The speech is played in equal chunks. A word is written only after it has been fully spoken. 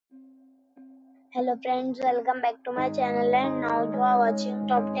Hello friends, welcome back to my channel, and now you are watching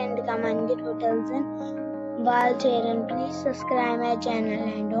top 10 recommended hotels in Walcheren. Please subscribe my channel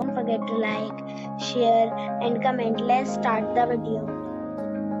and don't forget to like, share and comment. Let's start the video.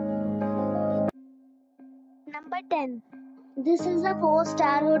 Number 10. This is a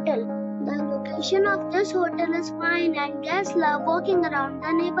 4-star hotel. The location of this hotel is fine and guests love walking around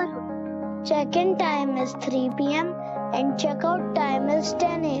the neighborhood. Check-in time is 3 p.m. and check-out time is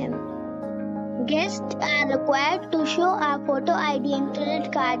 10 a.m. Guests are required to show a photo ID and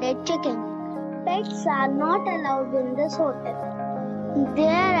credit card at check-in. Pets are not allowed in this hotel. There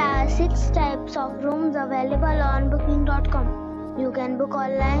are 6 types of rooms available on booking.com. You can book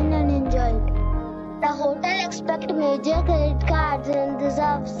online and enjoy it. The hotel accepts major credit cards and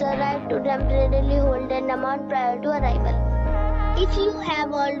reserves the right to temporarily hold an amount prior to arrival. If you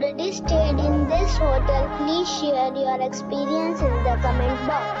have already stayed in this hotel, please share your experience in the comment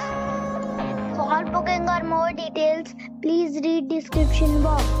box. For booking or more details, please read description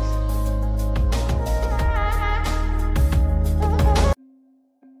box.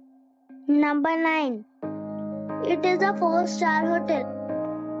 Number 9. It is a 4-star hotel.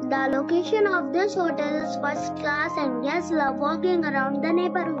 The location of this hotel is first class and guests love walking around the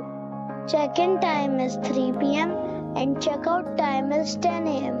neighborhood. Check-in time is 3 p.m. and check-out time is 10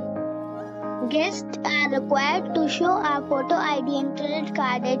 a.m. Guests are required to show a photo ID and credit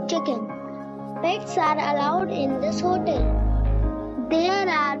card at check-in. Pets are allowed in this hotel. There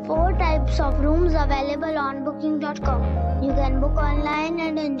are 4 types of rooms available on booking.com. You can book online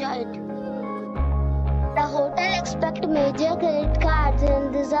and enjoy it. The hotel accepts major credit cards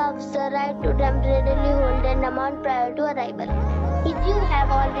and reserves the right to temporarily hold an amount prior to arrival. If you have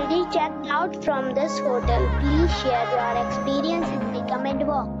already checked out from this hotel, please share your experience in the comment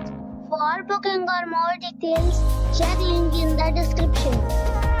box. For booking or more details, check link in the description.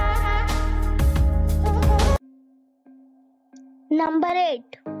 Number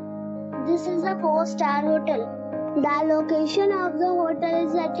 8. This is a 4-star hotel. The location of the hotel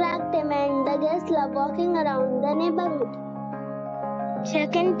is attractive and the guests love walking around the neighborhood.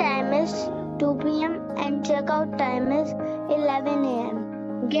 Check-in time is 2 p.m. and check-out time is 11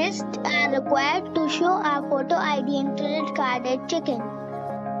 a.m. Guests are required to show a photo ID and credit card at check-in.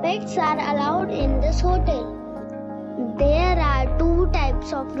 Pets are allowed in this hotel. There are 2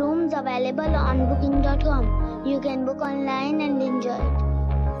 types of rooms available on booking.com. You can book online and enjoy it.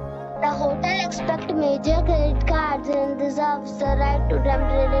 The hotel accepts major credit cards and reserves the right to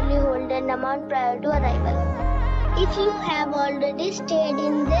temporarily hold an amount prior to arrival. If you have already stayed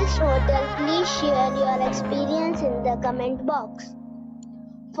in this hotel, please share your experience in the comment box.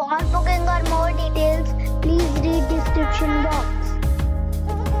 For booking or more details, please read description box.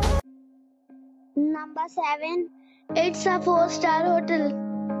 Number 7. It's a 4-star hotel.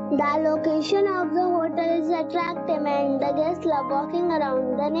 The location of the hotel is attractive and the guests love walking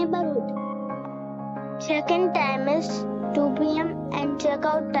around the neighborhood. Check-in time is 2 p.m. and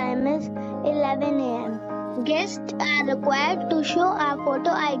check-out time is 11 a.m. Guests are required to show a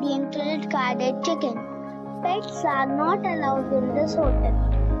photo ID and credit card at check-in. Pets are not allowed in this hotel.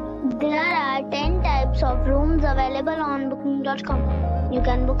 There are 10 types of rooms available on booking.com. You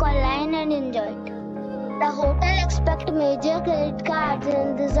can book online and enjoy it. The hotel accepts major credit cards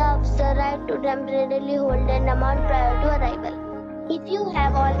and reserves the right to temporarily hold an amount prior to arrival. If you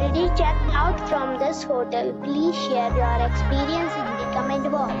have already checked out from this hotel, please share your experience in the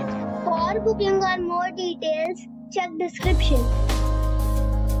comment box. For booking or more details, check description.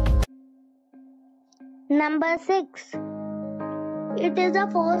 Number 6. It is a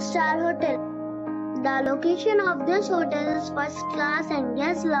 4-star hotel. The location of this hotel is first class and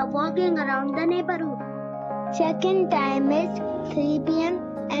guests love walking around the neighborhood. Check-in time is 3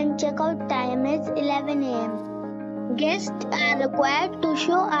 p.m. and check-out time is 11 a.m. Guests are required to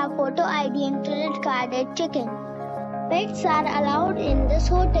show a photo ID and credit card at check-in. Pets are allowed in this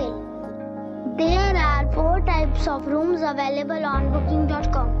hotel. There are 4 types of rooms available on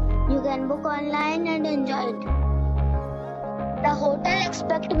booking.com. You can book online and enjoy it. The hotel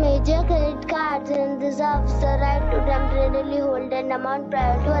accepts major credit cards and reserves the right to temporarily hold an amount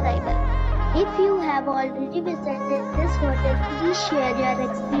prior to arrival. If you have already visited this hotel, please share your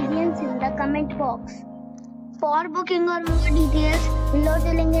experience in the comment box. For booking or more details, below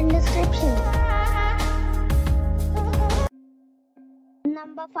the link in description.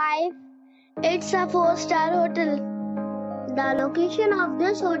 Number 5. It's a 4-star hotel. The location of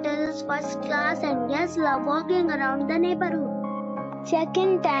this hotel is first class and guests love walking around the neighborhood.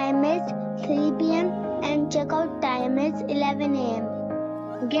 Check-in time is 3 p.m. and check-out time is 11 a.m.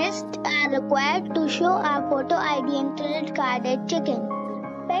 Guests are required to show a photo ID and credit card at check-in.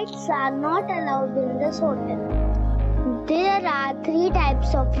 Pets are not allowed in this hotel. There are 3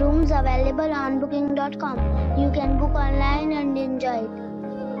 types of rooms available on booking.com. You can book online and enjoy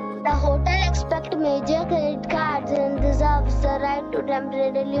it. The hotel accepts major credit cards and reserves the right to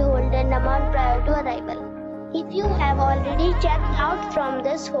temporarily hold an amount prior to arrival. If you have already checked out from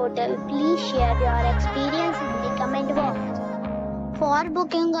this hotel, please share your experience in the comment box. For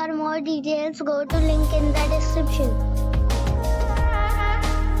booking or more details, go to link in the description.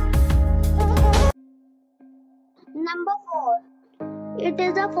 Number 4. It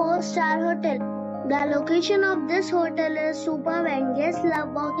is a 4-star hotel. The location of this hotel is superb and guests love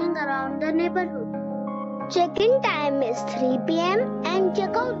walking around the neighborhood. Check-in time is 3 p.m. and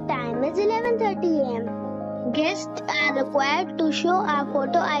check-out time is 11:30 a.m. Guests are required to show a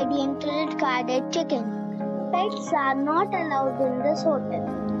photo ID and credit card at check-in. Pets are not allowed in this hotel.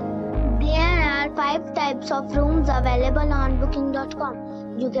 There are 5 types of rooms available on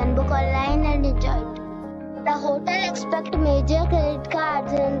booking.com. You can book online and enjoy it. The hotel accepts major credit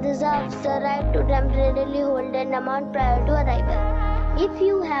cards and reserves the right to temporarily hold an amount prior to arrival. If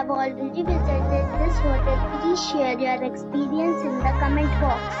you have already visited this hotel, please share your experience in the comment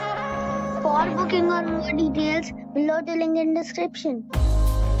box. For booking or more details, below the link in description.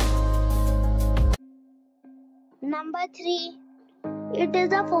 Number 3. It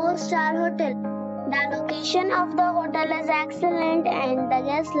is a 4-star hotel. The location of the hotel is excellent and the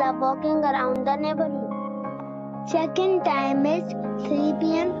guests love walking around the neighborhood. Check-in time is 3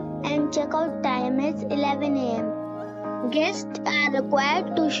 p.m. and check-out time is 11 a.m. Guests are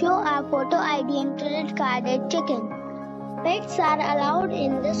required to show a photo ID and credit card at check-in. Pets are allowed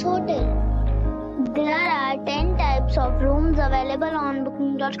in this hotel. There are 10 types of rooms available on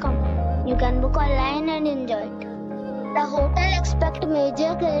booking.com. You can book online and enjoy it. The hotel accepts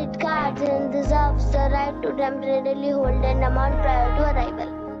major credit cards and reserves the right to temporarily hold an amount prior to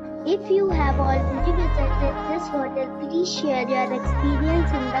arrival. If you have already visited this hotel, please share your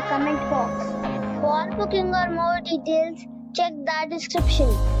experience in the comment box. For booking or more details, check the description.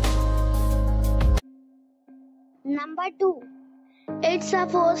 Number 2. It's a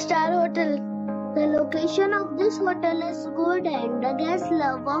 4-star hotel. The location of this hotel is good and the guests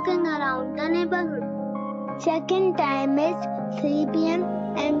love walking around the neighborhood. Check-in time is 3 p.m.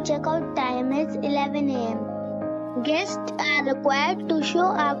 and check-out time is 11 a.m. Guests are required to show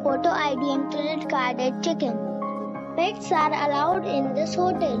a photo ID and credit card at check-in. Pets are allowed in this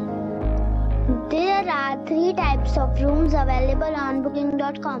hotel. There are 3 types of rooms available on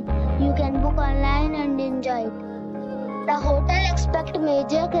booking.com. You can book online and enjoy it. The hotel accepts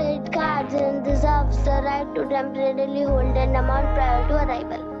major credit cards and reserves the right to temporarily hold an amount prior to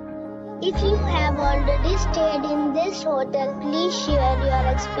arrival. If you have already stayed in this hotel, please share your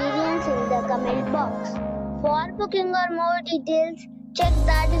experience in the comment box. For booking or more details, check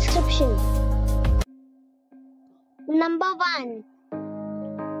the description. Number 1.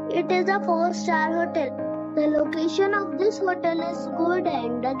 It is a 4-star hotel. The location of this hotel is good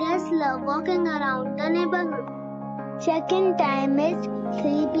and the guests love walking around the neighborhood. Check-in time is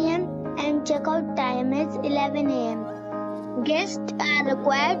 3 p.m. and check-out time is 11 a.m. Guests are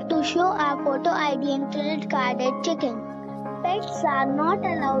required to show a photo ID and credit card at check-in. Pets are not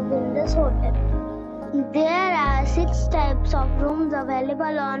allowed in this hotel. There are 6 types of rooms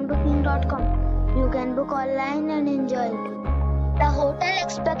available on booking.com. You can book online and enjoy it. The hotel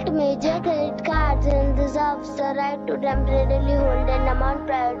accepts major credit cards and reserves the right to temporarily hold an amount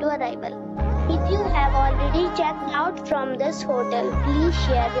prior to arrival. If you have already checked out from this hotel, please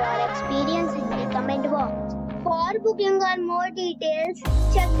share your experience in the comment box. For booking or more details,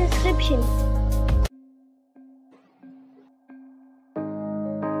 check description.